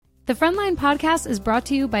The Frontline Podcast is brought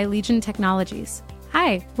to you by Legion Technologies.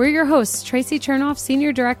 Hi, we're your hosts, Tracy Chernoff,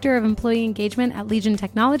 Senior Director of Employee Engagement at Legion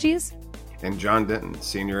Technologies. And John Denton,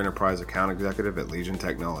 Senior Enterprise Account Executive at Legion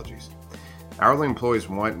Technologies. Hourly employees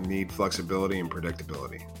want and need flexibility and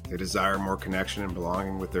predictability. They desire more connection and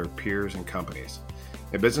belonging with their peers and companies.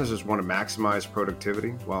 And businesses want to maximize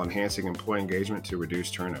productivity while enhancing employee engagement to reduce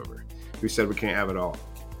turnover. Who said we can't have it all?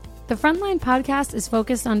 The Frontline Podcast is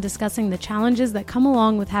focused on discussing the challenges that come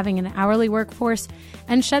along with having an hourly workforce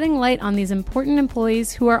and shedding light on these important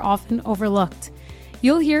employees who are often overlooked.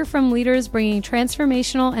 You'll hear from leaders bringing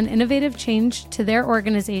transformational and innovative change to their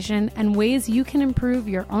organization and ways you can improve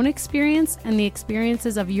your own experience and the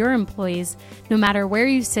experiences of your employees, no matter where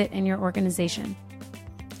you sit in your organization.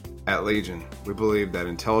 At Legion, we believe that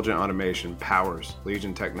intelligent automation powers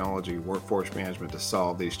Legion Technology workforce management to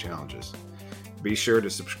solve these challenges. Be sure to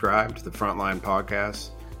subscribe to the Frontline Podcast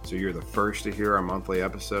so you're the first to hear our monthly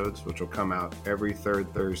episodes, which will come out every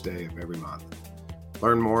third Thursday of every month.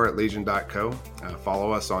 Learn more at legion.co.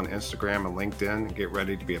 Follow us on Instagram and LinkedIn and get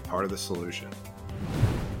ready to be a part of the solution.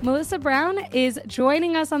 Melissa Brown is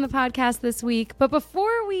joining us on the podcast this week. But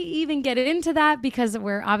before we even get into that, because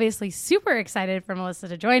we're obviously super excited for Melissa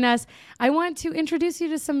to join us, I want to introduce you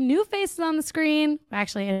to some new faces on the screen,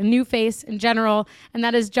 actually a new face in general, and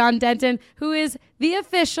that is Jon Denton, who is the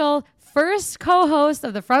official first co-host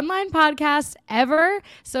of the Frontline Podcast ever.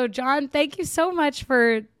 So Jon, thank you so much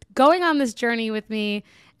for going on this journey with me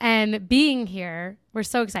and being here. We're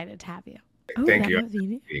so excited to have you. Thank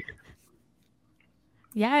you.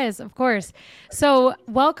 Yes, of course. So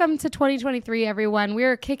welcome to 2023, everyone. We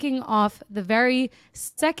are kicking off the very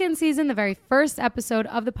second season, the very first episode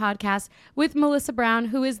of the podcast with Melissa Brown,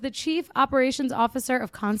 who is the Chief Operations Officer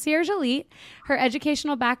of Concierge Elite. Her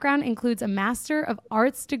educational background includes a Master of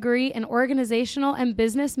Arts degree in Organizational and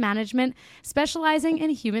Business Management, specializing in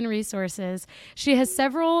human resources. She has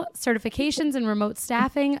several certifications in remote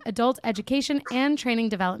staffing, adult education, and training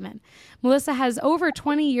development. Melissa has over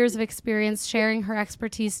 20 years of experience sharing her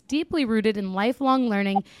expertise deeply rooted in lifelong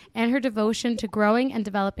learning and her devotion to growing and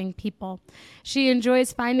developing people. She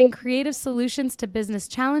enjoys finding creative solutions to business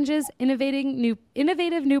challenges,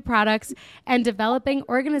 innovative new products, and developing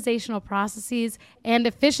organizational processes and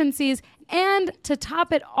efficiencies. And to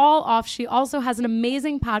top it all off, she also has an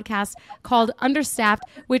amazing podcast called Understaffed,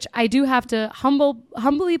 which I do have to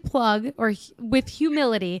humbly plug, or with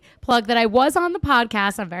humility plug, that I was on the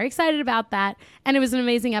podcast. I'm very excited about that. And it was an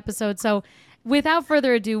amazing episode. So without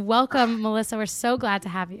further ado, welcome, Melissa. We're so glad to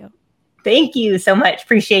have you. Thank you so much.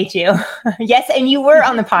 Appreciate you. Yes, and you were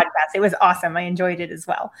on the podcast. It was awesome. I enjoyed it as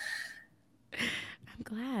well.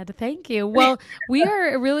 Glad. Thank you. Well, we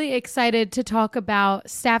are really excited to talk about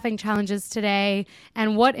staffing challenges today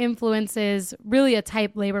and what influences really a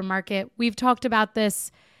tight labor market. We've talked about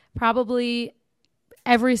this probably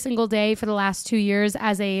every single day for the last 2 years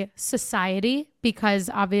as a society, because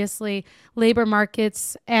obviously labor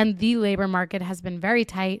markets and the labor market has been very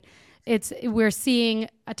tight. We're seeing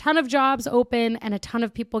a ton of jobs open and a ton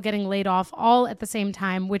of people getting laid off all at the same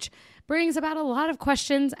time, which brings about a lot of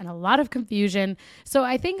questions and a lot of confusion. So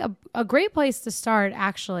I think a great place to start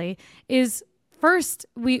actually is first,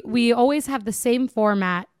 we always have the same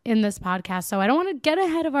format in this podcast. So I don't want to get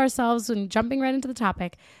ahead of ourselves and jumping right into the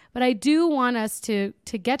topic, but I do want us to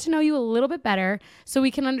get to know you a little bit better so we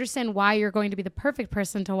can understand why you're going to be the perfect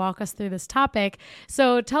person to walk us through this topic.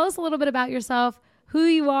 So tell us a little bit about yourself, who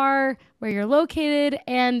you are, where you're located,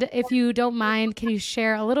 and if you don't mind, can you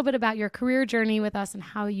share a little bit about your career journey with us and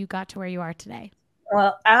how you got to where you are today?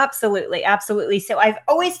 Well, absolutely. Absolutely. So I've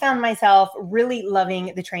always found myself really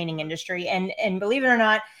loving the training industry. And believe it or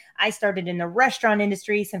not, I started in the restaurant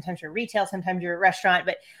industry. Sometimes you're retail, sometimes you're a restaurant,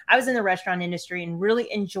 but I was in the restaurant industry and really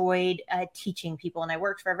enjoyed teaching people. And I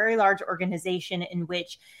worked for a very large organization in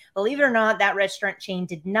which, believe it or not, that restaurant chain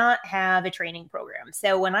did not have a training program.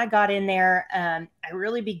 So when I got in there, I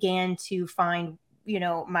really began to find,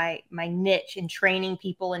 my niche in training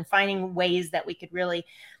people and finding ways that we could really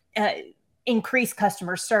increase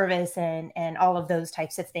customer service and all of those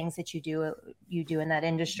types of things that you do in that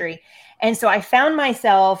industry. And so I found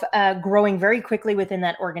myself growing very quickly within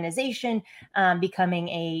that organization, becoming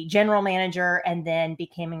a general manager, and then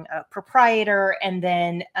becoming a proprietor, and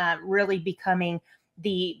then really becoming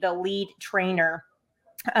the lead trainer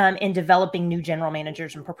in developing new general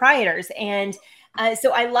managers and proprietors. And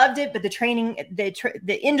So I loved it, but the training,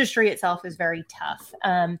 the industry itself is very tough.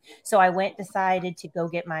 So I decided to go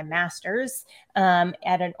get my master's at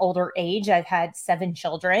an older age. I've had 7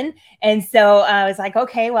 children. And so I was like,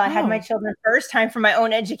 okay, well, I had my children first, time for my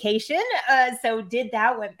own education. So did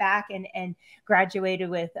that, went back and graduated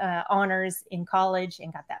with honors in college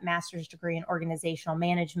and got that master's degree in organizational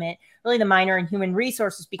management, really the minor in human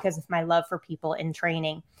resources because of my love for people and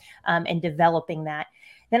training and developing that.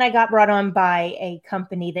 Then I got brought on by a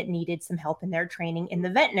company that needed some help in their training in the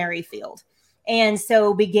veterinary field. And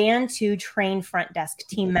so began to train front desk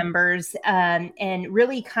team members and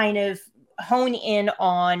really kind of hone in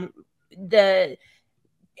on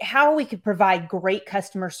how we could provide great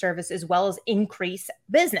customer service as well as increase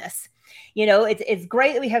business. It's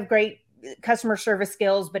great that we have great customer service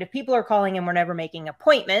skills, but if people are calling and we're never making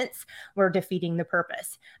appointments, we're defeating the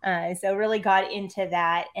purpose. So really got into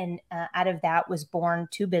that. And out of that was born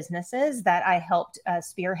 2 businesses that I helped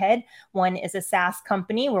spearhead. One is a SaaS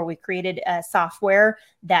company where we created a software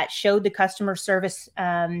that showed the customer service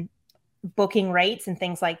booking rates and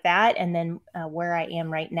things like that. And then where I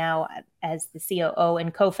am right now as the COO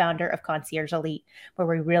and co-founder of Concierge Elite, where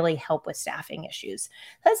we really help with staffing issues.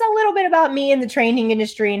 That's a little bit about me in the training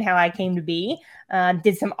industry and how I came to be.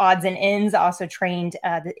 Did some odds and ends, also trained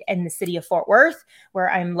in the city of Fort Worth,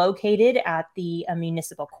 where I'm located at the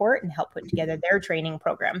municipal court and help put together their training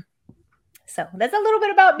program. So that's a little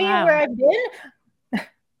bit about me and where I've been.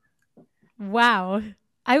 Wow.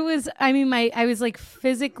 I was like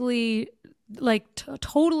physically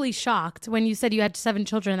totally shocked when you said you had 7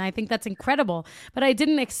 children. I think that's incredible, but I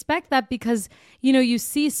didn't expect that because, you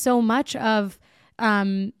see so much of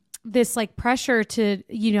this like pressure to,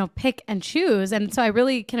 pick and choose. And so I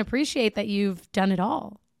really can appreciate that you've done it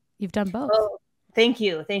all. You've done both. Oh, thank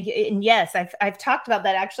you. Thank you. And yes, I've talked about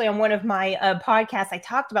that actually on one of my podcasts. I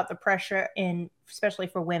talked about the pressure especially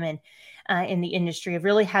for women in the industry of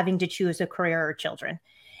really having to choose a career or children.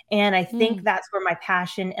 And I think that's where my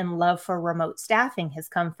passion and love for remote staffing has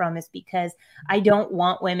come from, is because I don't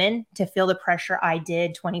want women to feel the pressure I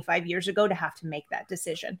did 25 years ago to have to make that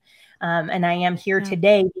decision. And I am here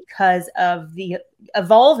today because of the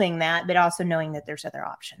evolving that, but also knowing that there's other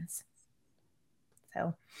options.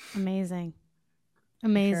 So amazing.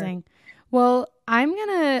 Sure. Well,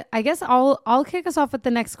 I guess I'll kick us off with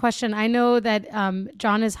the next question. I know that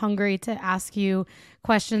Jon is hungry to ask you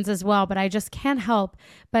questions as well, but I just can't help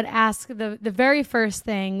but ask the very first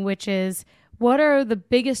thing, which is, what are the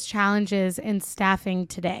biggest challenges in staffing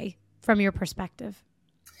today from your perspective?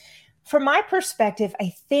 From my perspective,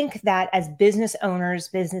 I think that as business owners,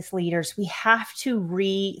 business leaders, we have to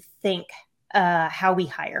rethink how we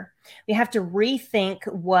hire. We have to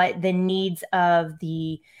rethink what the needs of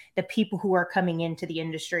the people who are coming into the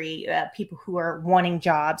industry, people who are wanting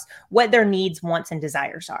jobs, what their needs, wants, and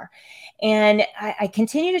desires are. And I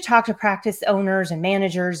continue to talk to practice owners and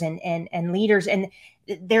managers and leaders, and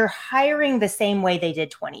they're hiring the same way they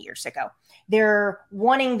did 20 years ago. They're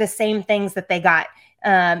wanting the same things that they got.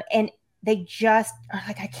 And they just are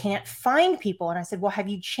like, I can't find people. And I said, well, have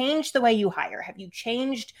you changed the way you hire? Have you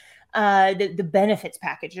changed the benefits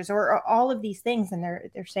packages or all of these things? And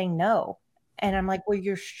they're saying no. And I'm like, well,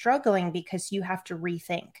 you're struggling because you have to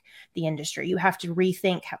rethink the industry. You have to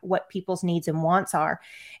rethink what people's needs and wants are.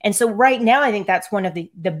 And so right now, I think that's one of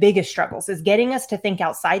the biggest struggles, is getting us to think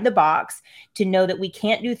outside the box, to know that we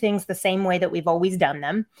can't do things the same way that we've always done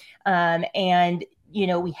them. And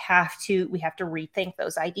we have to rethink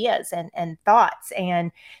those ideas and thoughts.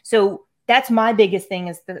 And so that's my biggest thing,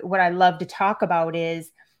 is what I love to talk about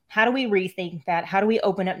is, how do we rethink that? How do we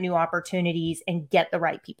open up new opportunities and get the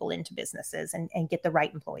right people into businesses and get the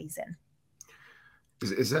right employees in?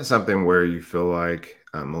 Is that something where you feel like,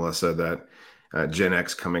 Melissa, that Gen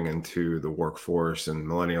X coming into the workforce and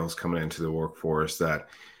millennials coming into the workforce, that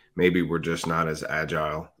maybe we're just not as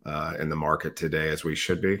agile in the market today as we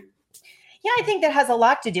should be? Yeah, I think that has a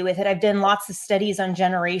lot to do with it. I've done lots of studies on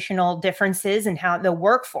generational differences and how the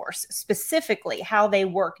workforce, specifically, how they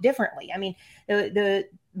work differently. I mean,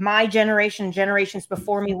 my generation, generations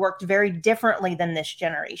before me worked very differently than this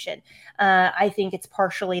generation. I think it's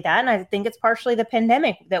partially that. And I think it's partially the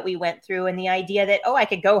pandemic that we went through, and the idea that, I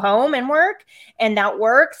could go home and work, and that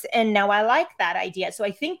works. And now I like that idea. So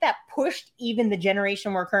I think that pushed even the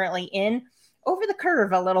generation we're currently in over the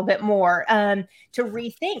curve a little bit more to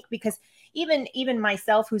rethink, because even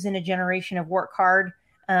myself, who's in a generation of work hard,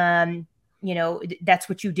 that's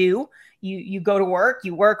what you do. You go to work,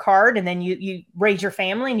 you work hard, and then you raise your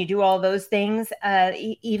family and you do all those things.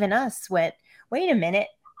 Even us went, wait a minute,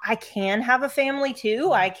 I can have a family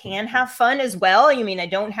too. I can have fun as well. I mean, I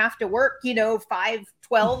don't have to work, 5,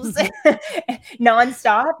 12s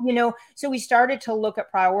nonstop, so we started to look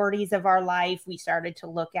at priorities of our life. We started to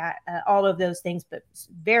look at all of those things, but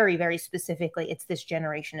very, very specifically, it's this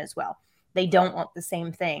generation as well. They don't want the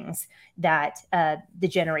same things that the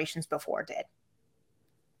generations before did.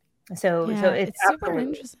 So it's super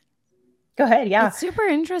interesting. Go ahead. Yeah. It's super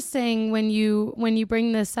interesting when you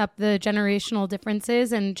bring this up, the generational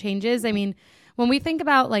differences and changes. I mean, when we think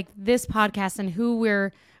about like this podcast and who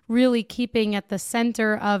we're really keeping at the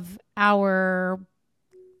center of our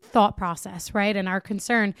thought process, right? And our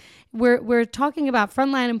concern, we're talking about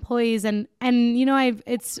frontline employees and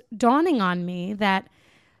it's dawning on me that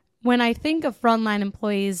when I think of frontline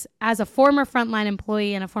employees as a former frontline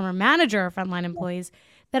employee and a former manager of frontline employees,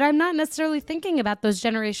 that I'm not necessarily thinking about those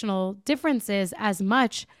generational differences as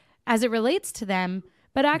much as it relates to them,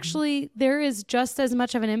 but actually there is just as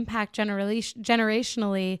much of an impact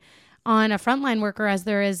generationally on a frontline worker as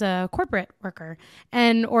there is a corporate worker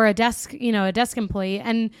or a desk employee.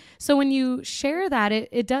 And so when you share that,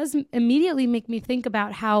 it does immediately make me think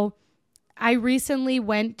about how I recently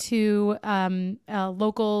went to a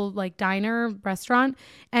local like diner restaurant,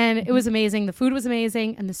 and it was amazing. The food was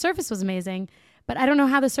amazing and the service was amazing. But I don't know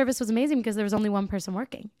how the service was amazing because there was only one person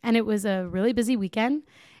working. And it was a really busy weekend.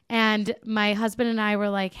 And my husband and I were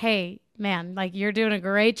like, hey, man, like you're doing a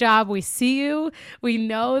great job. We see you. We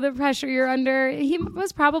know the pressure you're under. He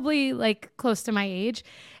was probably like close to my age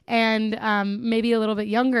and maybe a little bit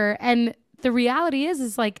younger. And the reality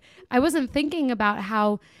is like I wasn't thinking about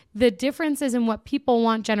how the differences in what people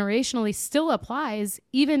want generationally still applies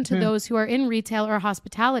even to those who are in retail or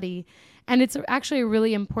hospitality. And it's actually a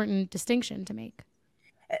really important distinction to make.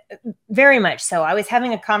 Very much so. I was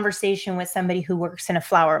having a conversation with somebody who works in a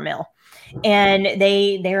flour mill, and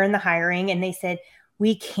they're in the hiring, and they said,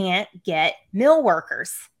 we can't get mill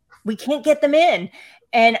workers. We can't get them in.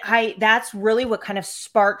 And that's really what kind of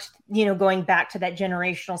sparked, going back to that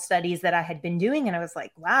generational studies that I had been doing. And I was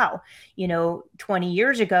like, wow, 20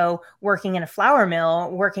 years ago, working in a flour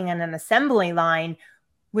mill, working on an assembly line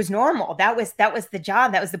was normal. That was the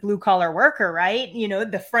job. That was the blue collar worker, right?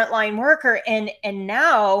 The frontline worker. And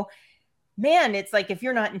now, man, it's like, if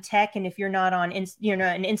you're not in tech and if you're not on, you're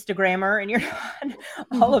not an Instagrammer and you're not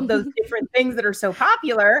all of those different things that are so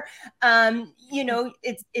popular, it's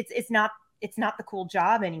not the cool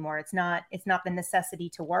job anymore. It's not the necessity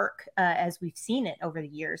to work as we've seen it over the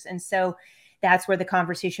years. And so that's where the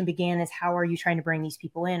conversation began, is how are you trying to bring these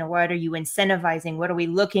people in? Or what are you incentivizing? What are we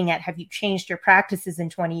looking at? Have you changed your practices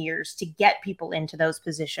in 20 years to get people into those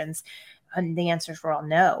positions? And the answers were all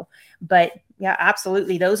no. But yeah,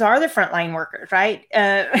 absolutely. Those are the frontline workers, right?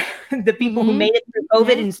 The people who made it through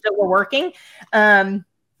COVID and still were working. The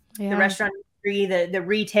restaurant industry, the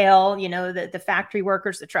retail, the factory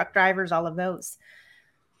workers, the truck drivers, all of those.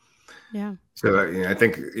 Yeah. So I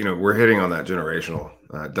think, we're hitting on that generational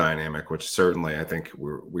dynamic, which certainly I think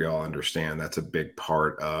we all understand that's a big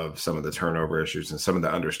part of some of the turnover issues and some of the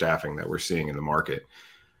understaffing that we're seeing in the market.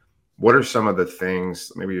 What are some of the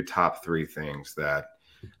things, maybe your top 3 things that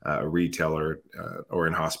a retailer or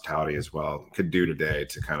in hospitality as well could do today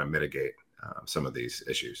to kind of mitigate some of these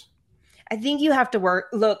issues? I think you have to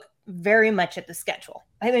look very much at the schedule.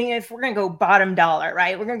 I mean, if we're going to go bottom dollar,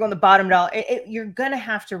 right? We're going to go on the bottom dollar. You're going to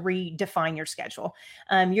have to redefine your schedule.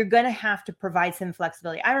 You're going to have to provide some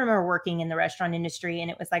flexibility. I remember working in the restaurant industry,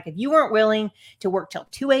 and it was like, if you weren't willing to work till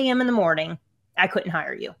 2 a.m. in the morning, I couldn't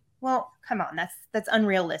hire you. Well, come on, that's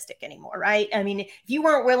unrealistic anymore, right? I mean, if you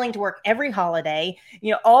weren't willing to work every holiday,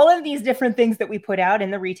 all of these different things that we put out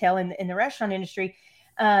in the retail and in the restaurant industry,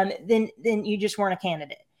 then you just weren't a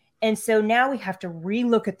candidate. And so now we have to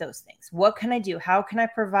relook at those things. What can I do? How can I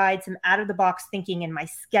provide some out of the box thinking in my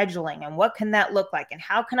scheduling? And what can that look like? And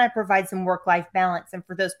how can I provide some work-life balance? And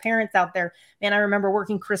for those parents out there, man, I remember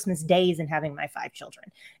working Christmas days and having my 5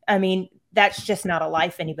 children. I mean, that's just not a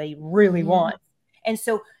life anybody really wants. And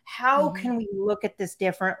so how can we look at this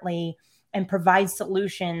differently and provide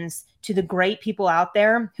solutions to the great people out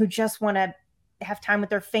there who just want to have time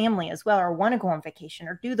with their family as well, or want to go on vacation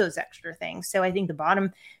or do those extra things? So I think the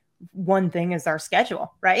bottom one thing is our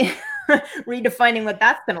schedule, right? Redefining what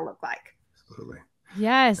that's going to look like. Absolutely.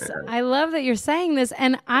 Yes, I love that you're saying this.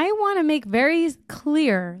 And I want to make very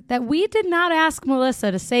clear that we did not ask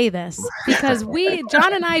Melissa to say this, because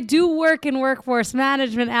Jon and I do work in workforce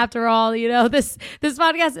management after all. This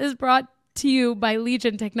podcast is brought to you by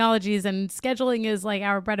Legion Technologies, and scheduling is like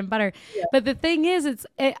our bread and butter. Yeah. But the thing is,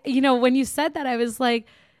 when you said that, I was like,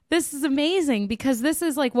 this is amazing, because this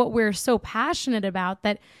is like what we're so passionate about,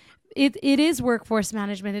 that it is workforce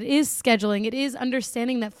management. It is scheduling. It is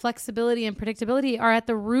understanding that flexibility and predictability are at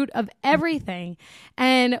the root of everything.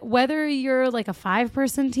 And whether you're like a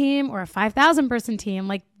 5-person team or a 5,000-person team,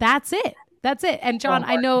 like that's it. That's it. And Jon,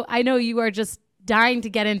 I know you are just dying to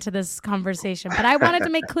get into this conversation, but I wanted to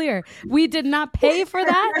make clear we did not pay for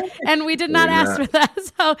that, and we did not ask for that.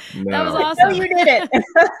 So that was awesome. No, you didn't.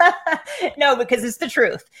 No, because it's the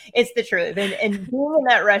truth. It's the truth. And being in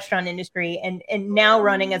that restaurant industry and now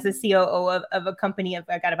running as a COO of a company of,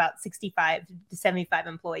 I got about 65 to 75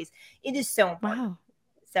 employees, it is so important. Wow.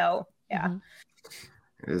 So yeah. Mm-hmm.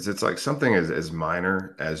 It's like something as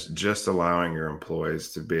minor as just allowing your employees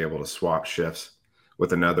to be able to swap shifts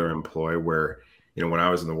with another employee where, when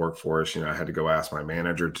I was in the workforce, I had to go ask my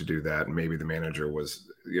manager to do that. And maybe the manager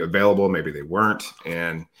was available, maybe they weren't.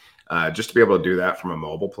 And just to be able to do that from a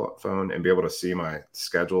mobile phone and be able to see my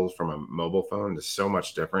schedules from a mobile phone is so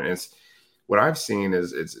much different. It's what I've seen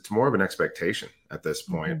is it's more of an expectation at this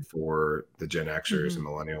point for the Gen Xers and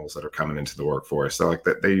millennials that are coming into the workforce. So like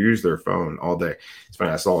that they use their phone all day. It's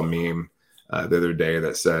funny. I saw a meme the other day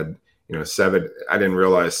that said, I didn't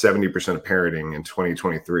realize 70% of parenting in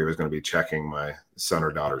 2023 was going to be checking my son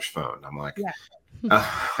or daughter's phone. I'm like,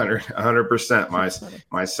 100%.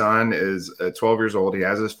 My son is 12 years old. He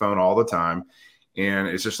has his phone all the time. And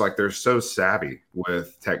it's just like, they're so savvy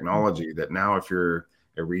with technology that now if you're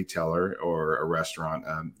a retailer or a restaurant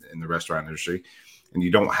in the restaurant industry, and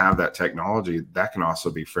you don't have that technology, that can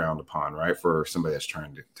also be frowned upon, right? For somebody that's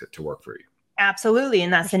trying to work for you. Absolutely.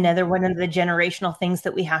 And that's another one of the generational things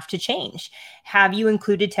that we have to change. Have you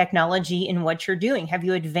included technology in what you're doing? Have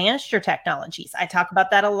you advanced your technologies? I talk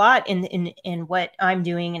about that a lot in what I'm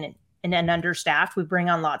doing and understaffed. We bring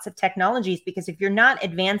on lots of technologies because if you're not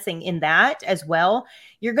advancing in that as well,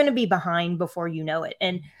 you're going to be behind before you know it.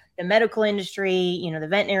 And the medical industry, the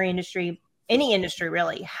veterinary industry, any industry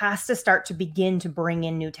really has to start to begin to bring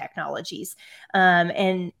in new technologies.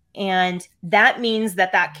 And that means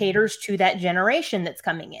that caters to that generation that's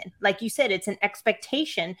coming in. Like you said, it's an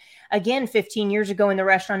expectation. Again, 15 years ago in the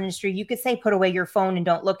restaurant industry, you could say, put away your phone and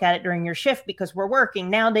don't look at it during your shift because we're working.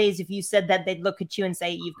 Nowadays, if you said that, they'd look at you and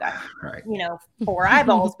say, you've got, 4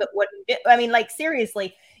 eyeballs. But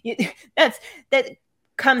seriously, that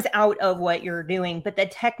comes out of what you're doing. But the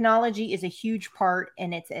technology is a huge part,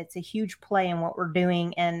 and it's a huge play in what we're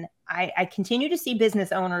doing. And I continue to see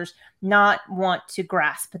business owners not want to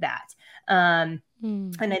grasp that. And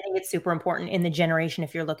I think it's super important in the generation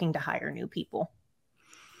if you're looking to hire new people.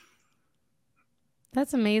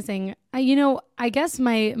 That's amazing. I guess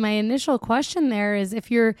my initial question there is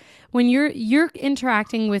when you're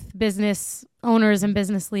interacting with business owners and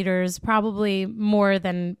business leaders, probably more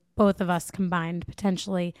than both of us combined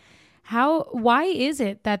potentially, why is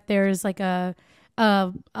it that there's like a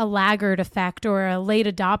laggard effect or a late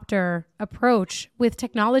adopter approach with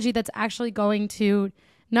technology that's actually going to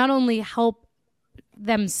not only help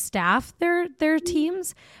them staff their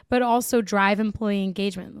teams, but also drive employee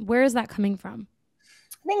engagement? Where is that coming from?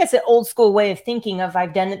 I think it's an old school way of thinking of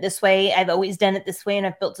I've done it this way. I've always done it this way, and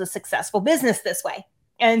I've built a successful business this way.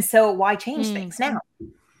 And so why change things now?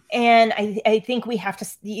 And I think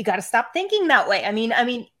you got to stop thinking that way. I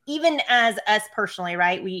mean, even as us personally,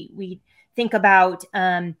 right? We think about,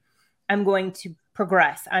 I'm going to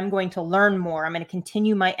progress. I'm going to learn more. I'm going to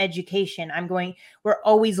continue my education. We're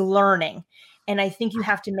always learning. And I think you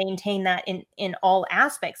have to maintain that in all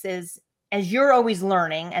aspects as you're always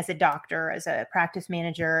learning as a doctor, as a practice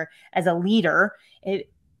manager, as a leader,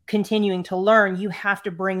 continuing to learn, you have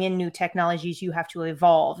to bring in new technologies. You have to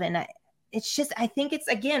evolve. And I think it's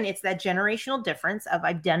that generational difference of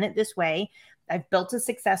I've done it this way. I've built a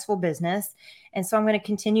successful business. And so I'm going to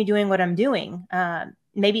continue doing what I'm doing.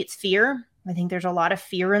 Maybe it's fear. I think there's a lot of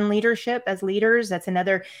fear in leadership as leaders. That's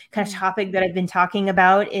another kind of topic that I've been talking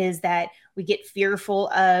about, is that we get fearful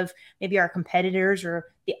of maybe our competitors or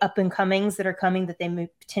the up and comings that are coming, that they may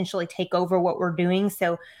potentially take over what we're doing.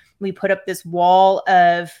 So we put up this wall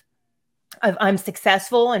of I'm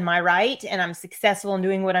successful in my right, and I'm successful in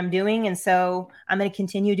doing what I'm doing. And so I'm going to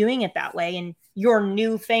continue doing it that way. And your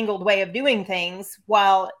newfangled way of doing things,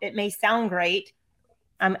 while it may sound great,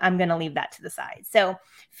 I'm going to leave that to the side. So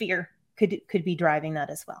fear could be driving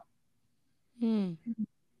that as well. And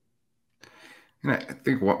I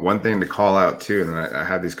think one thing to call out too, and I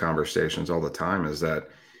have these conversations all the time, is that,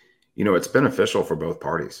 it's beneficial for both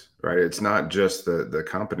parties, right? It's not just the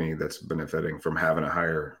company that's benefiting from having a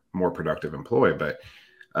higher, more productive employee, but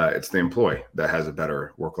it's the employee that has a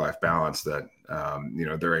better work-life balance, that,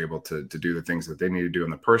 they're able to do the things that they need to do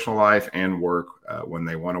in the personal life and work when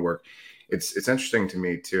they want to work. It's interesting to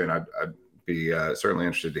me too. And I'd be certainly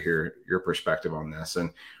interested to hear your perspective on this.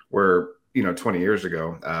 And Where, 20 years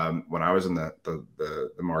ago, when I was in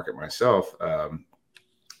the market myself, I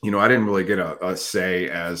didn't really get a say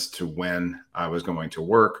as to when I was going to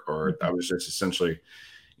work, or I was just essentially,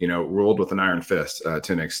 ruled with an iron fist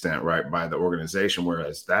to an extent, right, by the organization.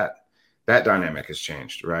 Whereas that dynamic has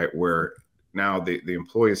changed, right, where now the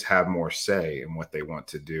employees have more say in what they want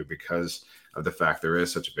to do because of the fact there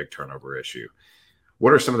is such a big turnover issue.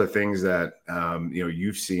 What are some of the things that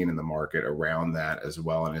you've seen in the market around that as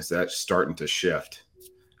well, and is that starting to shift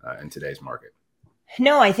in today's market?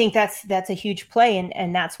 No, I think that's a huge play.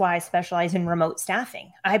 And that's why I specialize in remote staffing.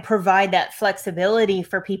 I provide that flexibility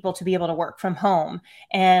for people to be able to work from home.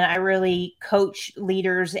 And I really coach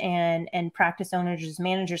leaders and practice owners,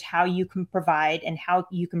 managers, how you can provide and how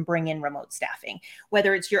you can bring in remote staffing,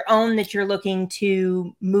 whether it's your own that you're looking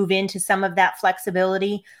to move into some of that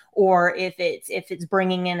flexibility, or if it's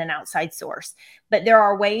bringing in an outside source. But there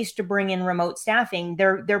are ways to bring in remote staffing.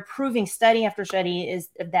 They're proving study after study is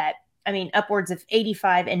that, upwards of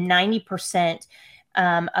 85 and 90%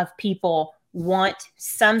 of people want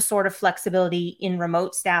some sort of flexibility in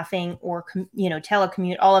remote staffing or,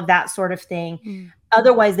 telecommute, all of that sort of thing.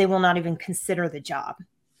 Otherwise, they will not even consider the job.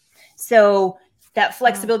 So that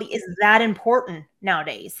flexibility is that important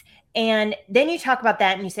nowadays. And then you talk about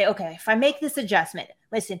that and you say, okay, if I make this adjustment,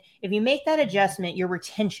 listen, if you make that adjustment, your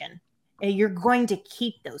retention, you're going to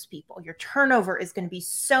keep those people. Your turnover is going to be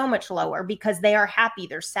so much lower because they are happy.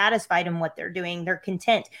 They're satisfied in what they're doing. They're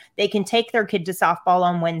content. They can take their kid to softball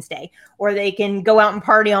on Wednesday, or they can go out and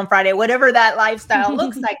party on Friday, whatever that lifestyle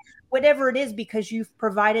looks like, whatever it is, because you've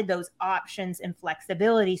provided those options and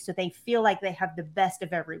flexibility so they feel like they have the best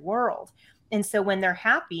of every world. And so when they're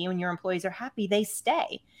happy, when your employees are happy, they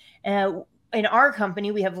stay. In our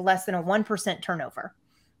company, we have less than a 1% turnover.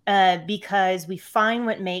 Because we find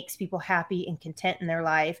what makes people happy and content in their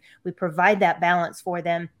life. We provide that balance for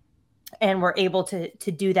them, and we're able to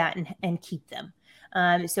do that and keep them.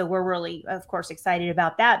 So we're really, of course, excited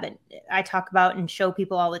about that. But I talk about and show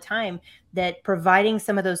people all the time that providing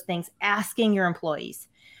some of those things, asking your employees,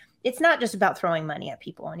 it's not just about throwing money at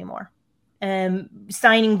people anymore.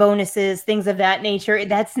 Signing bonuses, things of that nature.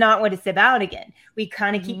 That's not what it's about. Again, we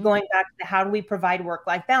kind of keep going back to how do we provide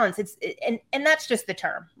work-life balance? And that's just the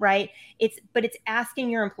term, right? It's asking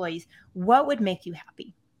your employees, what would make you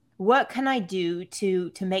happy? What can I do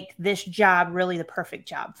to make this job really the perfect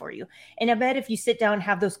job for you? And I bet if you sit down and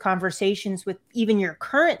have those conversations with even your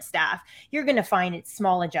current staff, you're going to find it's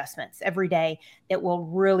small adjustments every day that will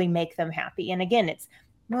really make them happy. And again, it's,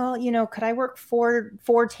 well, could I work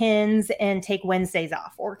four tens and take Wednesdays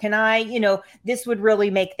off? Or can I, this would really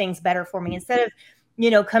make things better for me. Instead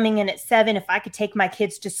of, coming in at 7, if I could take my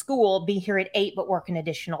kids to school, be here at 8, but work an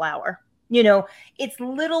additional hour. It's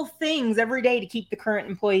little things every day to keep the current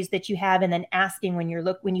employees that you have. And then asking when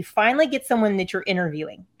you finally get someone that you're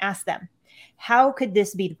interviewing, ask them, how could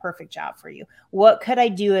this be the perfect job for you? What could I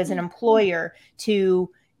do as an employer to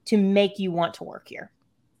make you want to work here?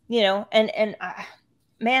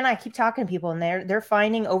 Man, I keep talking to people and they're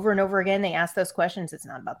finding over and over again, they ask those questions. It's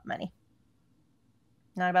not about the money.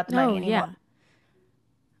 Not about the money anymore.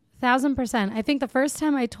 Yeah. 1,000%. I think the first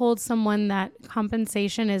time I told someone that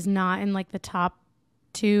compensation is not in like the top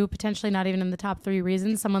 2, potentially not even in the top 3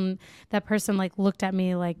 reasons, that person like looked at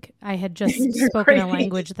me like I had just spoken a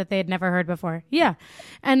language that they had never heard before. Yeah.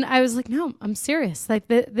 And I was like, no, I'm serious. Like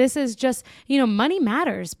this is just, money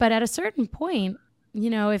matters. But at a certain point,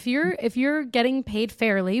 if you're getting paid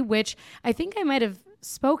fairly, which I think I might have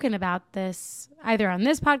spoken about this either on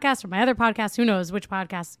this podcast or my other podcast, who knows which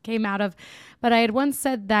podcast came out of, but I had once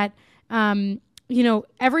said that,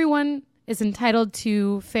 everyone is entitled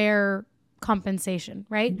to fair compensation,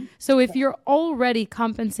 right? Mm-hmm. So if you're already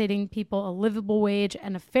compensating people a livable wage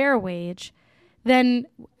and a fair wage, then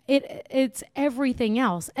it's everything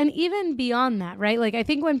else. And even beyond that, right? Like I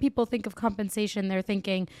think when people think of compensation, they're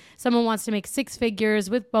thinking someone wants to make 6 figures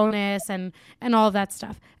with bonus and all of that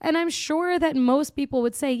stuff. And I'm sure that most people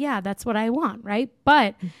would say, yeah, that's what I want, right?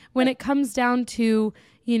 But when it comes down to,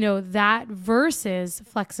 that versus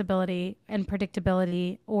flexibility and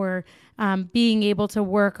predictability, or being able to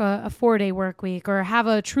work a 4-day work week or have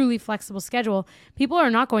a truly flexible schedule, people are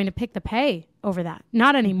not going to pick the pay over that.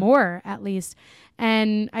 Not anymore, at least.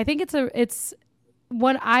 And I think it's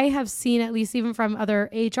what I have seen, at least even from other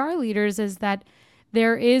HR leaders, is that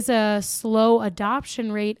there is a slow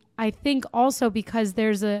adoption rate. I think also because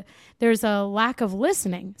there's a lack of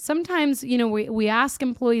listening. Sometimes, we ask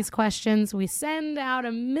employees questions, we send out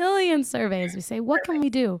a million surveys, we say, what can we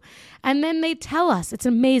do? And then they tell us, it's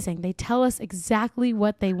amazing. They tell us exactly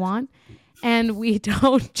what they want. and we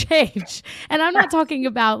don't change. And I'm not talking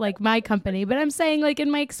about like my company, but I'm saying like in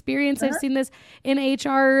my experience, I've seen this in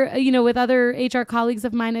HR, with other HR colleagues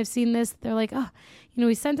of mine. I've seen this. They're like, oh,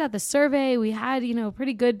 we sent out the survey. We had,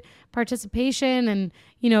 pretty good participation, and,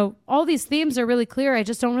 all these themes are really clear. I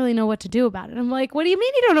just don't really know what to do about it. I'm like, what do you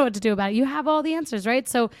mean you don't know what to do about it? You have all the answers, right?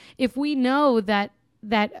 So if we know that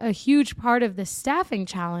a huge part of the staffing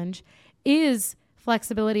challenge is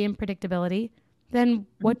flexibility and predictability, then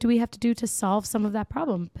what do we have to do to solve some of that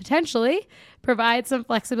problem? Potentially provide some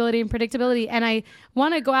flexibility and predictability. And I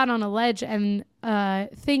want to go out on a ledge and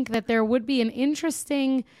think that there would be an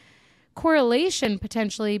interesting correlation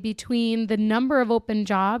potentially between the number of open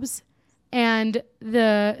jobs and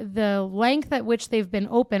the length at which they've been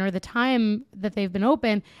open, or the time that they've been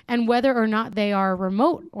open, and whether or not they are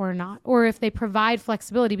remote or not, or if they provide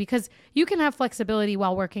flexibility, because you can have flexibility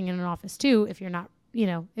while working in an office too, if you're not,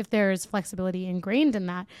 if there's flexibility ingrained in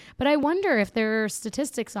that. But I wonder if there are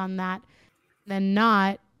statistics on that than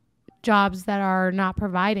not jobs that are not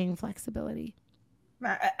providing flexibility.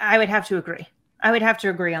 I would have to agree. I would have to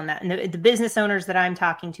agree on that. And the business owners that I'm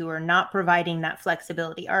talking to are not providing that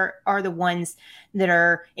flexibility, are the ones that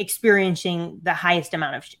are experiencing the highest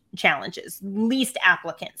amount of challenges, least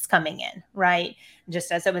applicants coming in, right?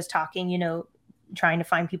 Just as I was talking, trying to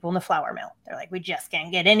find people in the flour mill. They're like, we just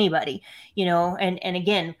can't get anybody, and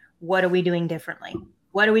again, what are we doing differently?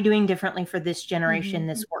 What are we doing differently for this generation,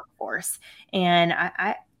 this workforce? And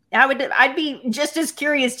I'd be just as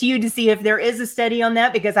curious to you to see if there is a study on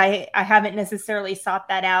that, because I haven't necessarily sought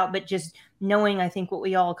that out, but just knowing, I think what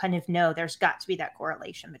we all kind of know, there's got to be that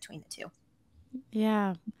correlation between the two.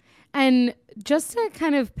 Yeah. And just to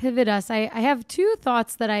kind of pivot us, I have two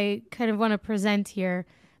thoughts that I kind of want to present here.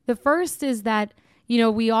 The first is that,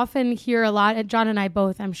 we often hear a lot, Jon and I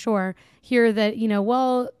both, I'm sure, hear that,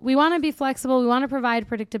 well, we want to be flexible, we want to provide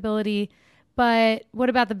predictability, but what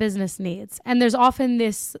about the business needs? And there's often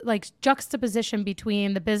this like juxtaposition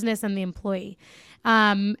between the business and the employee.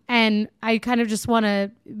 And I kind of just want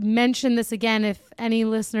to mention this again, if any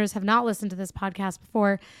listeners have not listened to this podcast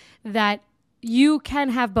before, that you can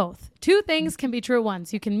have both. Two things can be true at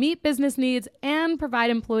once. You can meet business needs and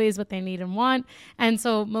provide employees what they need and want. And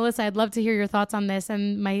so, Melissa, I'd love to hear your thoughts on this.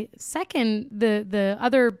 And my second, the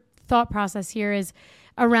other thought process here is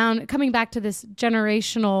around coming back to this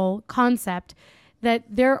generational concept, that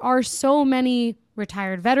there are so many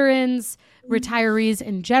retired veterans, retirees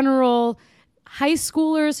in general, high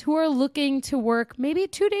schoolers who are looking to work maybe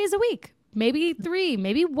 2 days a week, maybe 3,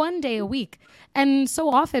 maybe 1 day a week. And so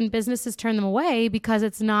often businesses turn them away because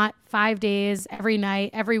it's not 5 days every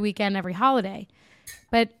night, every weekend, every holiday.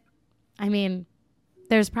 But I mean,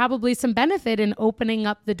 there's probably some benefit in opening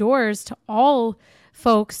up the doors to all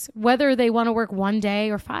folks, whether they want to work 1 day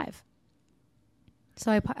or 5.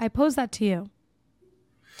 So I pose that to you.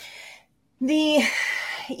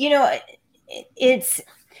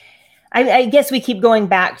 I guess we keep going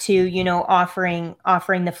back to, offering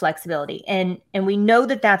the flexibility, and we know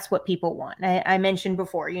that that's what people want. I mentioned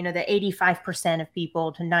before, that 85% of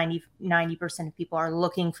people to 90% of people are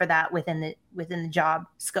looking for that within the job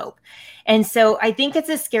scope. And so I think it's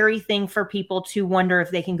a scary thing for people to wonder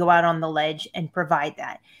if they can go out on the ledge and provide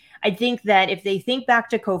that. I think that if they think back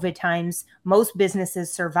to COVID times, most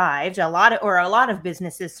businesses survived, a lot of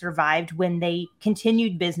businesses survived when they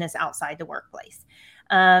continued business outside the workplace.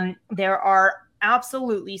 There are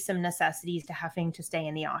absolutely some necessities to having to stay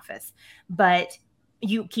in the office, but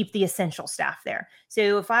you keep the essential staff there.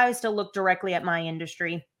 So if I was to look directly at my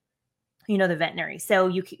industry, the veterinary, so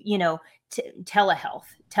telehealth,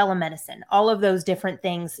 telemedicine, all of those different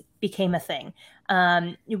things became a thing.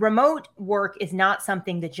 Remote work is not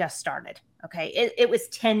something that just started. Okay. It was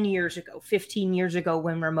 10 years ago, 15 years ago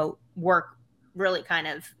when remote work really kind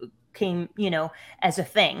of came, as a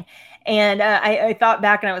thing. And I thought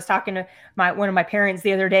back, and I was talking to one of my parents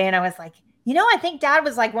the other day, and I was like, I think Dad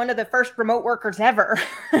was like one of the first remote workers ever.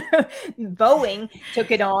 Boeing took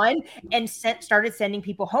it on and started sending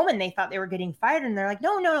people home, and they thought they were getting fired. And they're like,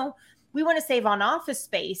 no, we want to save on office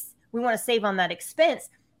space. We want to save on that expense.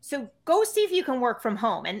 So go see if you can work from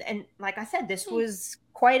home. And like I said, this was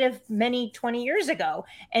quite 20 years ago.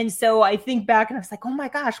 And so I think back and I was like, oh my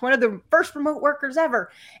gosh, one of the first remote workers ever.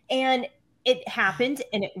 And it happened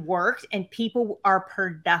and it worked and people are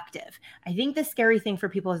productive. I think the scary thing for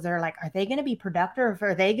people is they're like, are they going to be productive? Or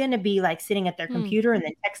are they going to be like sitting at their computer and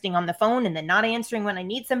then texting on the phone and then not answering when I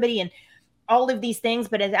need somebody and all of these things?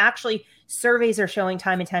 But it's actually, surveys are showing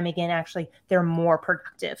time and time again, actually, they're more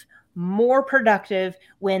productive more productive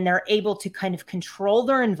when they're able to kind of control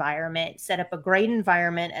their environment, set up a great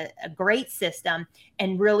environment, a great system,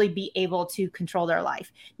 and really be able to control their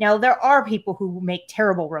life. Now, there are people who make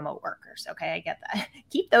terrible remote workers. Okay, I get that.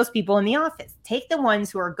 Keep those people in the office. Take the ones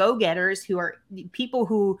who are go-getters, who are people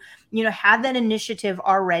who, have that initiative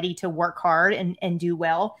already to work hard and do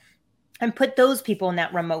well, and put those people in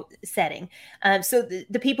that remote setting. So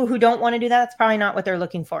the people who don't want to do that, that's probably not what they're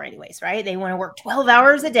looking for anyways, right? They want to work 12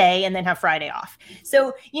 hours a day and then have Friday off.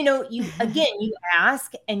 So, you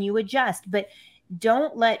ask and you adjust, but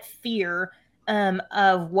don't let fear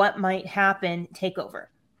of what might happen take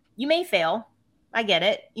over. You may fail. I get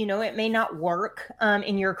it. It may not work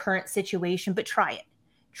in your current situation, but try it.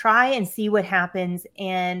 Try and see what happens.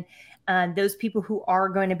 And those people who are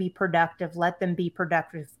going to be productive, let them be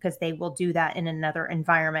productive, because they will do that in another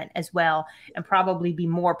environment as well and probably be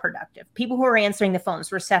more productive. People who are answering the phones,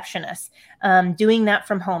 receptionists, doing that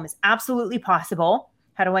from home is absolutely possible.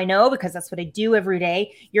 How do I know? Because that's what I do every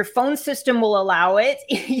day. Your phone system will allow it.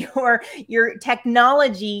 Your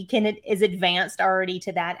technology is advanced already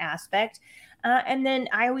to that aspect. And then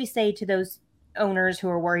I always say to those owners who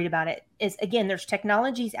are worried about it is, again, there's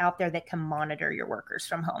technologies out there that can monitor your workers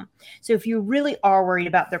from home. So if you really are worried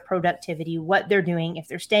about their productivity, what they're doing, if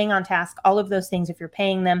they're staying on task, all of those things, if you're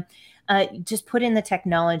paying them, just put in the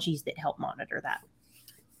technologies that help monitor that.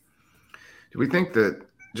 Do we think that,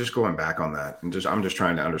 just going back on that, and I'm just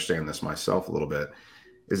trying to understand this myself a little bit,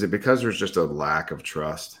 is it because there's just a lack of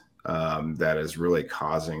trust that is really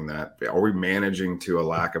causing that? Are we managing to a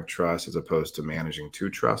lack of trust as opposed to managing to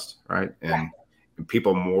trust, right? And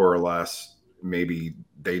people more or less, maybe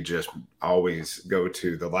they just always go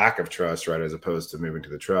to the lack of trust, right, as opposed to moving to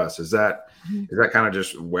the trust. Is that kind of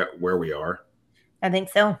just where we are? I think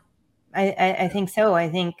so. I think so. I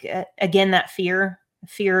think again, that fear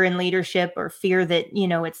in leadership, or fear that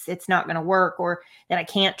it's not going to work, or that I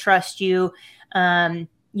can't trust you.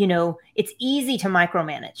 It's easy to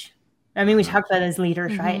micromanage. I mean, we talked about it as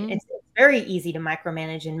leaders, right? It's very easy to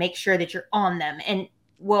micromanage and make sure that you're on them. And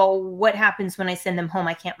well, what happens when I send them home?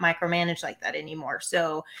 I can't micromanage like that anymore.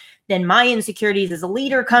 So then my insecurities as a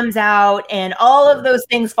leader comes out, and all of those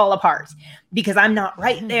things fall apart because I'm not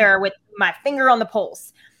right there with my finger on the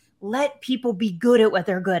pulse. Let people be good at what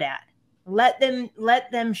they're good at. Let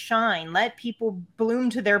them shine. Let people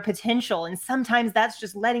bloom to their potential. And sometimes that's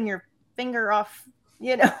just letting your finger off,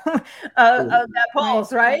 of that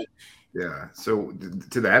pulse, right? Yeah. So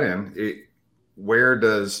to that end, where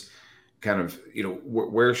does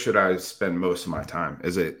where should I spend most of my time?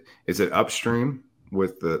 Is it upstream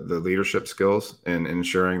with the leadership skills and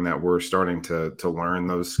ensuring that we're starting to learn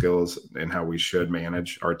those skills and how we should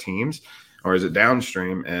manage our teams? Or is it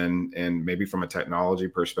downstream and maybe from a technology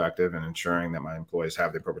perspective and ensuring that my employees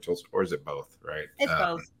have the appropriate tools? Or is it both, right? It's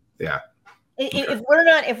both. Yeah. If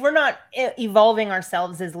we're not evolving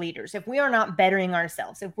ourselves as leaders, if we are not bettering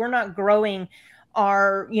ourselves, if we're not growing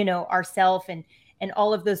our, ourself and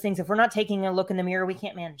all of those things, if we're not taking a look in the mirror, we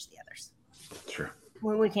can't manage the others. Sure.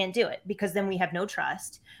 We can't do it, because then we have no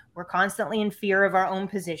trust. We're constantly in fear of our own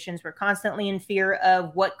positions. We're constantly in fear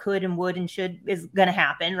of what could and would and should is going to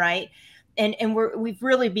happen, right? And we've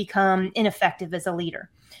really become ineffective as a leader.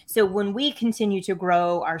 So when we continue to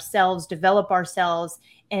grow ourselves, develop ourselves,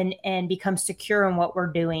 and become secure in what we're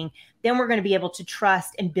doing, then we're going to be able to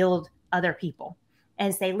trust and build other people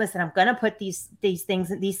and say, listen, I'm going to put these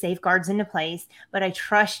things, these safeguards into place, but I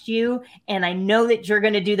trust you. And I know that you're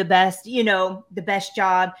going to do the best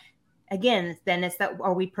job. Again, then it's that,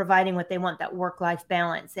 are we providing what they want, that work-life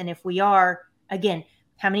balance? And if we are, again,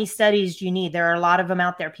 how many studies do you need? There are a lot of them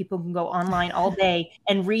out there. People can go online all day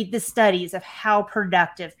and read the studies of how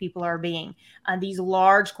productive people are being. These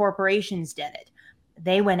large corporations did it.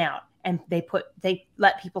 They went out and they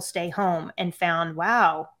let people stay home and found,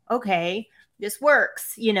 wow, okay, this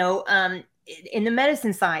works. In the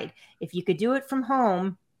medicine side, if you could do it from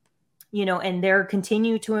home, and they're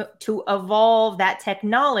continue to evolve that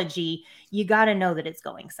technology, you got to know that it's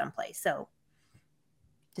going someplace. So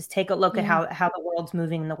just take a look at how the world's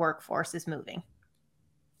moving and the workforce is moving.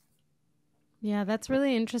 Yeah, that's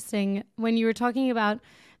really interesting. When you were talking about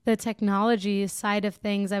the technology side of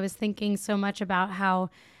things, I was thinking so much about how,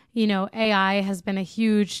 AI has been a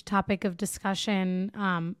huge topic of discussion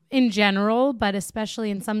in general, but especially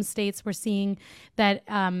in some states, we're seeing that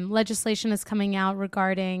legislation is coming out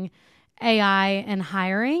regarding AI and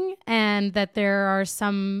hiring, and that there are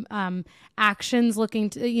some actions looking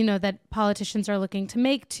to, that politicians are looking to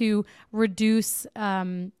make to reduce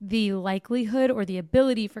the likelihood or the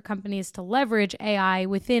ability for companies to leverage AI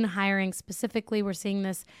within hiring specifically. We're seeing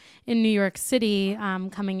this in New York City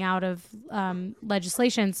coming out of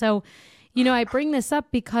legislation. So, I bring this up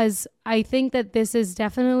because I think that this is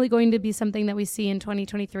definitely going to be something that we see in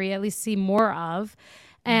 2023, at least see more of.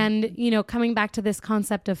 And, coming back to this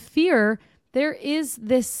concept of fear, there is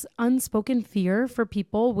this unspoken fear for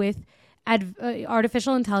people with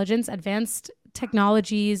artificial intelligence, advanced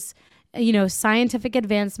technologies, scientific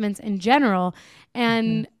advancements in general.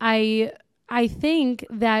 And I think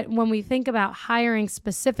that when we think about hiring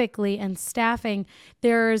specifically and staffing,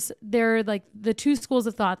 there are like the two schools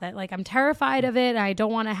of thought that like I'm terrified of it. I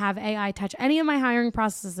don't want to have AI touch any of my hiring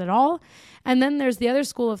processes at all. And then there's the other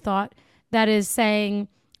school of thought that is saying,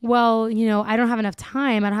 well, I don't have enough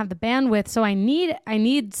time. I don't have the bandwidth. So I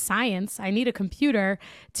need science. I need a computer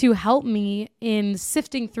to help me in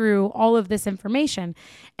sifting through all of this information.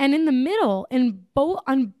 And in the middle,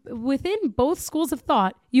 within both schools of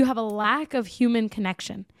thought, you have a lack of human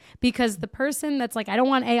connection, because the person that's like, I don't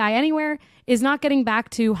want AI anywhere, is not getting back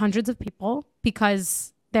to hundreds of people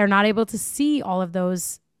because they're not able to see all of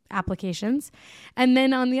those applications. And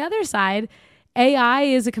then on the other side, AI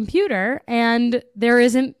is a computer and there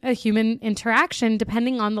isn't a human interaction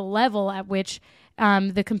depending on the level at which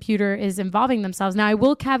the computer is involving themselves. Now, I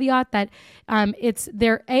will caveat that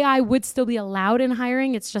AI would still be allowed in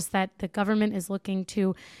hiring. It's just that the government is looking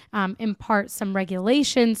to impart some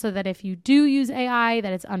regulation so that if you do use AI,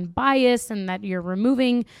 that it's unbiased and that you're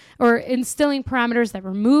removing or instilling parameters that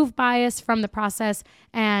remove bias from the process,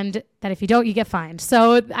 and that if you don't, you get fined.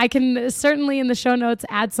 So I can certainly in the show notes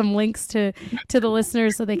add some links to the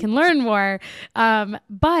listeners so they can learn more.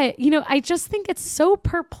 But, I just think it's so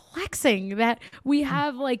perplexing that we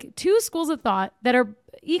have like two schools of thought that are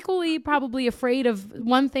equally probably afraid of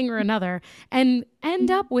one thing or another and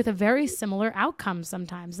end up with a very similar outcome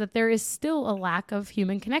sometimes, that there is still a lack of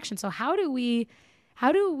human connection. So how do we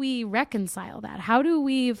reconcile that? How do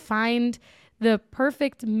we find the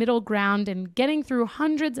perfect middle ground in getting through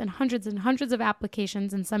hundreds and hundreds and hundreds of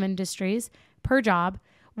applications in some industries per job,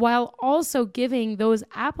 while also giving those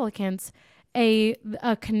applicants a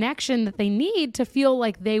connection that they need to feel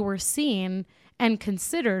like they were seen and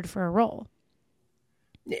considered for a role?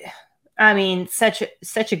 I mean, such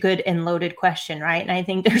a good and loaded question, right? And I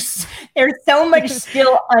think there's so much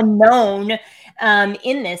still unknown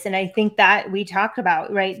in this. And I think that we talked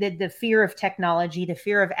about, right, the fear of technology, the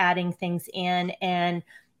fear of adding things in, and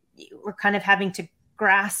we're kind of having to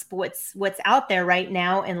grasp what's out there right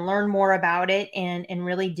now and learn more about it and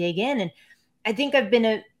really dig in. And I think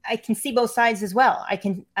I can see both sides as well. I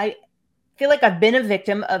feel like I've been a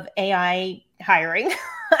victim of AI hiring,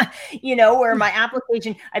 where my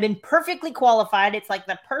application, I've been perfectly qualified. It's like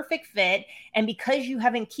the perfect fit. And because you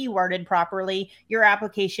haven't keyworded properly, your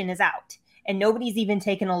application is out and nobody's even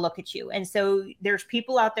taken a look at you. And so there's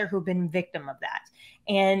people out there who've been victim of that.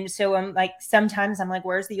 And so sometimes I'm like,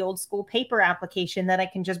 where's the old school paper application that I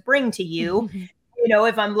can just bring to you,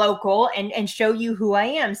 if I'm local and show you who I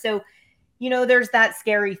am. So, there's that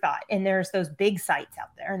scary thought, and there's those big sites out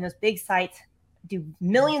there, and those big sites do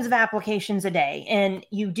millions of applications a day, and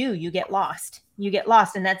you get lost.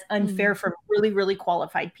 And that's unfair for really, really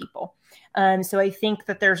qualified people. So I think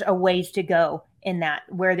that there's a ways to go in that,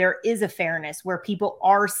 where there is a fairness, where people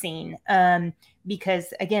are seen.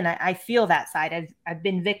 Because again, I feel that side. I've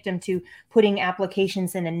been victim to putting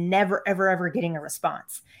applications in and never, ever, ever getting a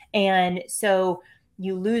response. And so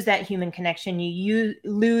you lose that human connection. You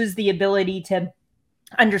lose the ability to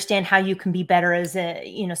understand how you can be better as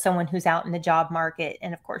someone who's out in the job market.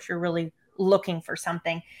 And of course, you're really looking for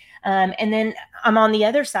something. And then I'm on the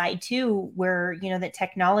other side too, where, that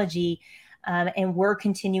technology, and we're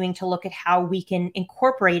continuing to look at how we can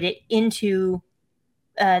incorporate it into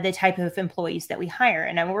the type of employees that we hire.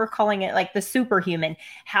 And we're calling it like the superhuman.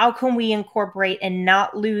 How can we incorporate and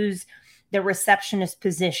not lose the receptionist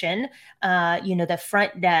position, the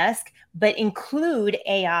front desk, but include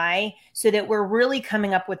AI so that we're really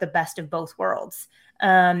coming up with the best of both worlds,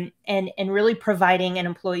 and really providing an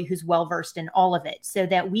employee who's well-versed in all of it so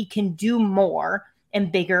that we can do more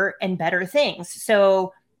and bigger and better things.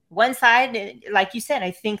 So one side, like you said,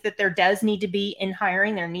 I think that there does need to be in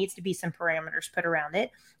hiring, there needs to be some parameters put around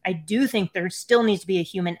it. I do think there still needs to be a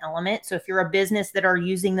human element. So if you're a business that are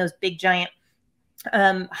using those big, giant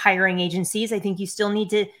hiring agencies, I think you still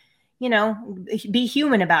need to, be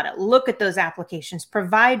human about it. Look at those applications,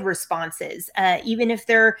 provide responses, even if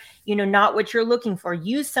they're, not what you're looking for.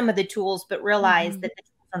 Use some of the tools, but realize that the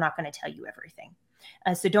tools are not going to tell you everything.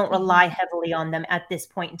 So don't rely heavily on them at this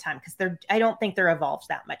point in time, because I don't think they're evolved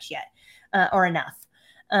that much yet or enough.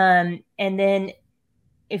 And then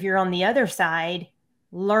if you're on the other side,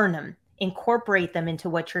 learn them, incorporate them into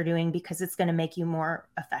what you're doing, because it's going to make you more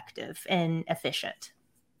effective and efficient.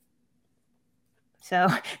 So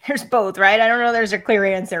there's both, right? I don't know there's a clear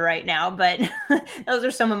answer right now, but those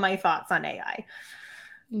are some of my thoughts on AI.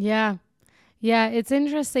 Yeah. Yeah. It's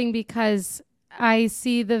interesting because I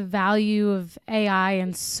see the value of AI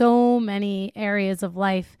in so many areas of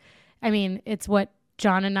life. I mean, it's what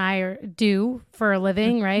Jon and I do for a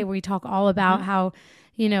living, right? We talk all about how,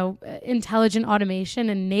 intelligent automation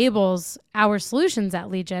enables our solutions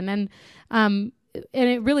at Legion. And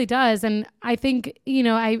it really does. And I think,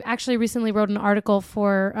 I actually recently wrote an article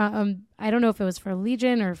for, I don't know if it was for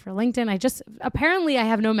Legion or for LinkedIn. Apparently I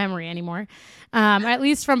have no memory anymore, at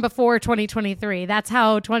least from before 2023. That's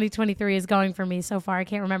how 2023 is going for me so far. I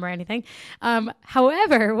can't remember anything.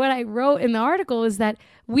 However, what I wrote in the article is that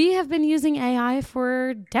we have been using AI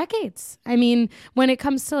for decades. I mean, when it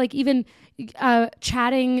comes to even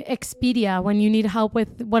chatting Expedia when you need help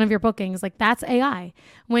with one of your bookings, that's AI.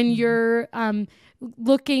 When you're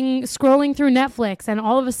scrolling through Netflix and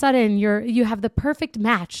all of a sudden you have the perfect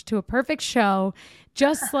match to a perfect show,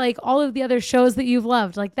 just like all of the other shows that you've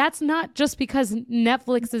loved. That's not just because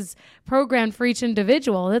Netflix is programmed for each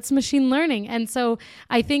individual. That's machine learning. And so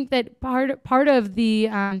I think that part of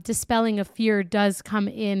the dispelling of fear does come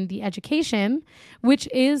in the education, which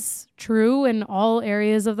is true in all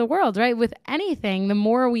areas of the world, right? With anything, the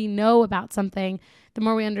more we know about something, the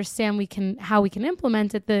more we understand how we can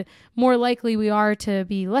implement it, the more likely we are to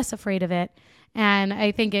be less afraid of it. And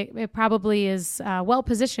I think it probably is well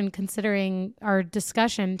positioned considering our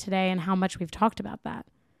discussion today and how much we've talked about that.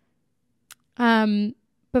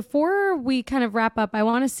 Before we kind of wrap up, I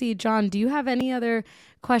want to see, Jon, do you have any other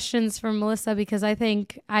questions for Melissa? Because I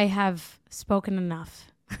think I have spoken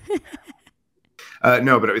enough.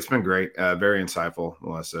 No, but it's been great. Very insightful,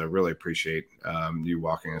 Melissa. Really appreciate you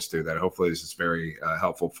walking us through that. Hopefully this is very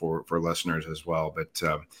helpful for listeners as well. But,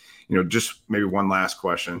 just maybe one last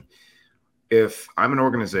question. If I'm an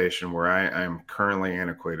organization where I am currently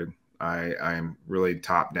antiquated, I'm really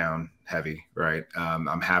top-down heavy, right?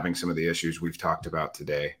 I'm having some of the issues we've talked about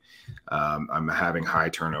today. I'm having high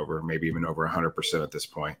turnover, maybe even over 100% at this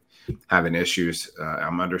point. Having issues.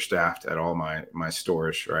 I'm understaffed at all my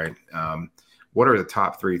stores, right? What are the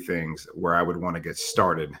top 3 things where I would want to get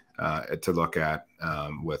started to look at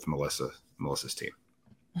with Melissa's team?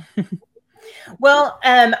 Well,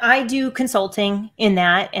 I do consulting in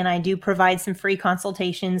that, and I do provide some free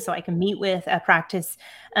consultations so I can meet with a practice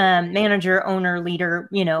manager, owner, leader,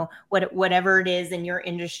 whatever it is in your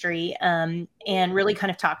industry, and really kind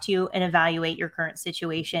of talk to you and evaluate your current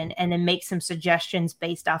situation and then make some suggestions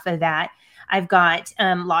based off of that. I've got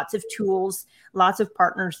lots of tools, lots of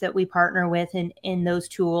partners that we partner with in those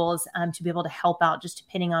tools to be able to help out just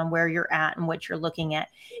depending on where you're at and what you're looking at.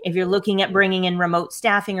 If you're looking at bringing in remote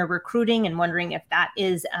staffing or recruiting and wondering if that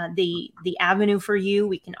is the avenue for you,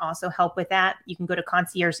 we can also help with that. You can go to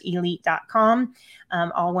conciergeelite.com,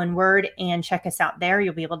 all one word, and check us out there.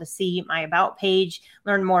 You'll be able to see my about page,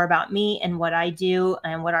 learn more about me and what I do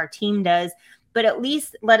and what our team does. But at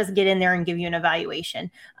least let us get in there and give you an evaluation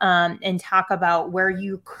and talk about where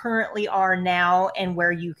you currently are now and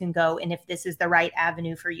where you can go and if this is the right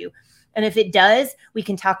avenue for you. And if it does, we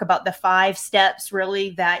can talk about the 5 steps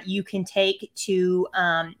really that you can take to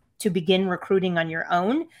begin recruiting on your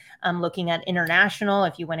own. Looking at international,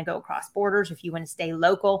 if you want to go across borders, if you want to stay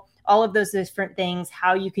local, all of those different things,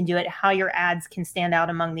 how you can do it, how your ads can stand out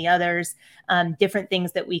among the others, different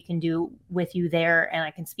things that we can do with you there. And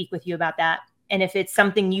I can speak with you about that. And if it's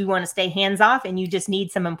something you want to stay hands off and you just need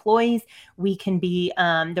some employees, we can be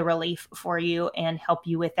the relief for you and help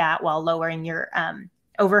you with that while lowering your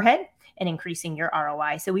overhead and increasing your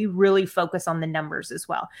ROI. So we really focus on the numbers as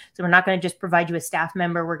well. So we're not going to just provide you a staff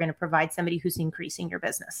member. We're going to provide somebody who's increasing your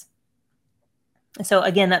business. So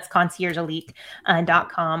again, that's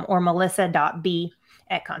conciergeelite.com or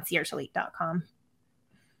melissa.b@conciergeelite.com.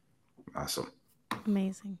 Awesome.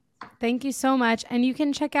 Amazing. Thank you so much. And you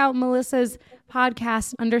can check out Melissa's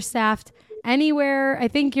podcast, Understaffed, anywhere. I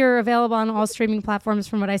think you're available on all streaming platforms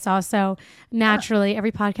from what I saw. So naturally,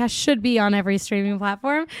 every podcast should be on every streaming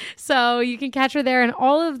platform. So you can catch her there. And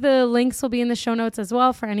all of the links will be in the show notes as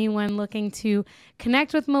well for anyone looking to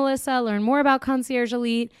connect with Melissa, learn more about Concierge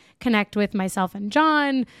Elite, connect with myself and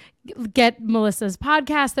Jon, get Melissa's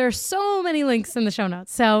podcast. There are so many links in the show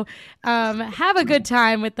notes. So have a good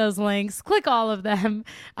time with those links. Click all of them.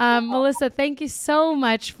 Melissa, thank you so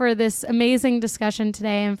much for this amazing discussion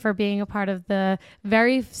today and for being a part of the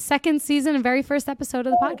very second season and very first episode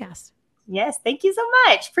of the podcast. Yes, thank you so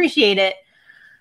much. Appreciate it.